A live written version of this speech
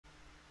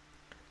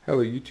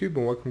Hello YouTube,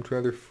 and welcome to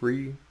another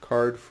Free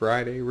Card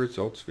Friday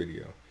results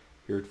video.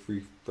 Here at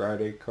Free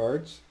Friday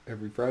Cards,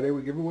 every Friday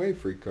we give away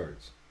free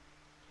cards.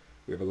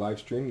 We have a live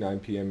stream 9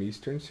 p.m.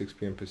 Eastern, 6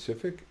 p.m.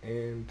 Pacific,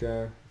 and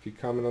if you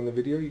comment on the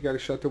video, you got a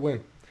shot to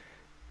win.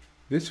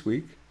 This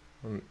week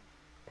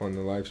on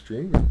the live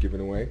stream, we're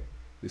giving away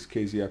this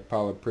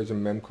Okpala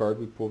Prism Mem card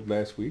we pulled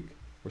last week.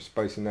 We're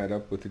spicing that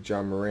up with the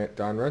John Morant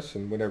Donruss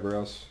and whatever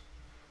else,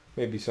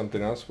 maybe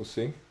something else, we'll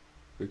see.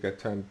 We've got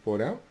time to pull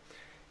it out.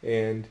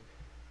 And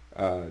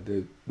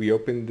we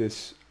opened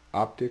this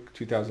Optic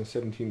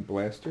 2017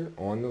 blaster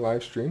on the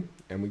live stream,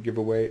 and we give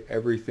away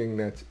everything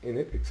that's in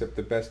it except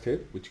the best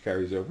hit, which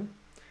carries over.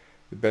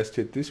 The best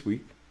hit this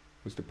week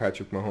was the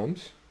Patrick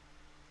Mahomes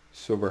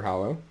Silver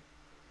Hollow,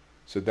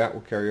 so that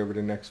will carry over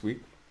to next week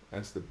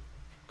as the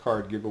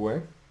card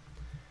giveaway.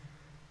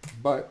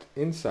 But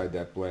inside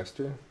that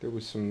blaster there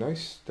was some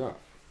nice stuff.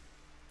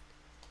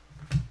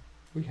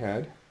 We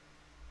had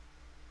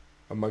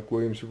a Mike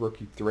Williams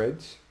rookie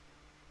threads,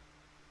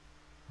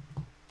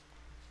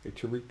 a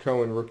Tariq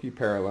Cohen rookie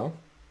parallel,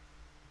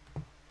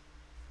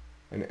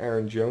 an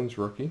Aaron Jones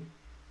rookie,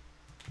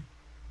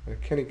 and a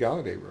Kenny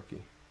Galladay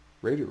rookie,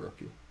 Raider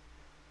rookie.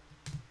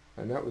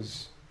 And that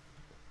was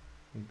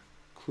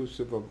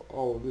inclusive of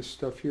all of this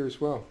stuff here as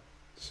well.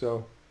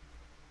 So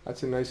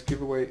that's a nice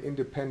giveaway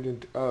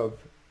independent of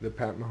the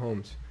Pat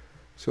Mahomes.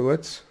 So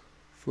let's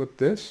flip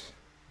this,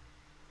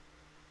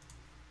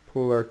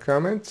 pull our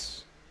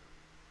comments,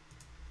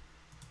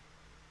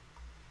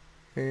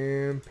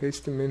 and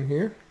paste them in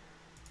here.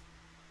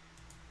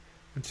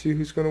 And see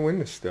who's going to win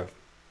this stuff.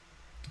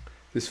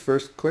 This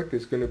first click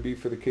is going to be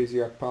for the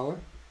Okpala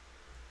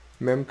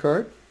Mem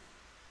card.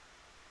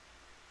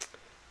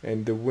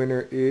 And the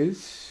winner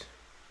is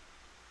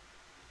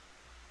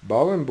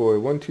Ballin' Boy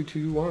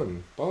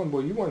 1221. Ballin' Boy,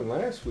 you won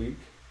last week.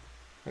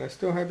 And I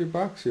still have your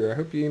box here. I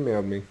hope you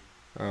emailed me.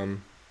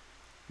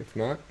 If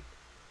not,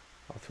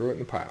 I'll throw it in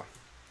the pile.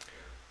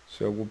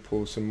 So we'll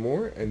pull some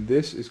more. And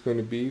this is going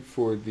to be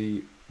for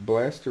the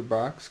blaster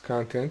box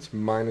contents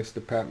minus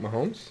the Pat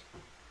Mahomes.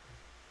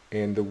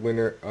 And the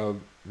winner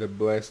of the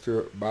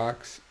blaster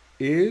box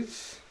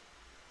is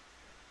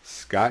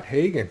Scott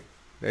Hagan.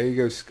 There you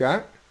go,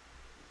 Scott.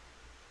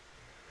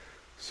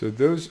 So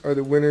those are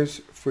the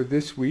winners for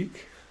this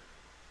week.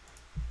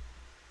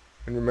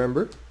 And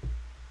remember,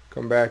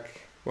 come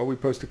back. Well, we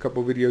post a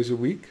couple videos a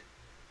week,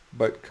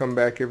 but come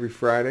back every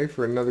Friday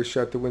for another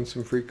shot to win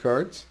some free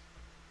cards.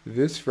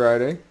 This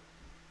Friday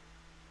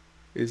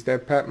is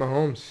that Pat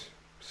Mahomes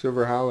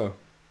Silver Hollow.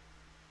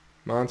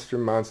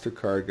 Monster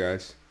card,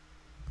 guys.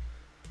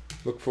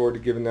 Look forward to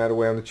giving that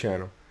away on the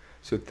channel.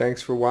 So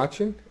thanks for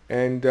watching,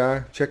 and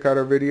check out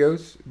our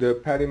videos. The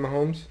Patty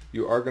Mahomes,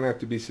 you are going to have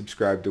to be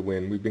subscribed to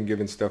win. We've been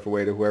giving stuff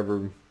away to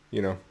whoever,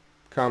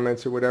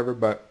 comments or whatever,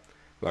 but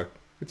look,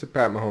 it's a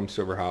Pat Mahomes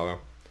Silver Hollow.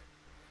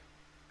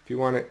 If you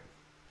want it,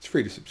 it's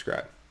free to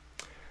subscribe.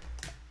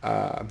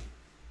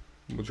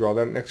 We'll draw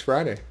that next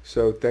Friday.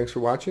 So thanks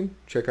for watching.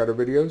 Check out our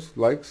videos.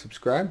 Like,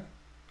 subscribe.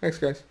 Thanks,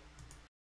 guys.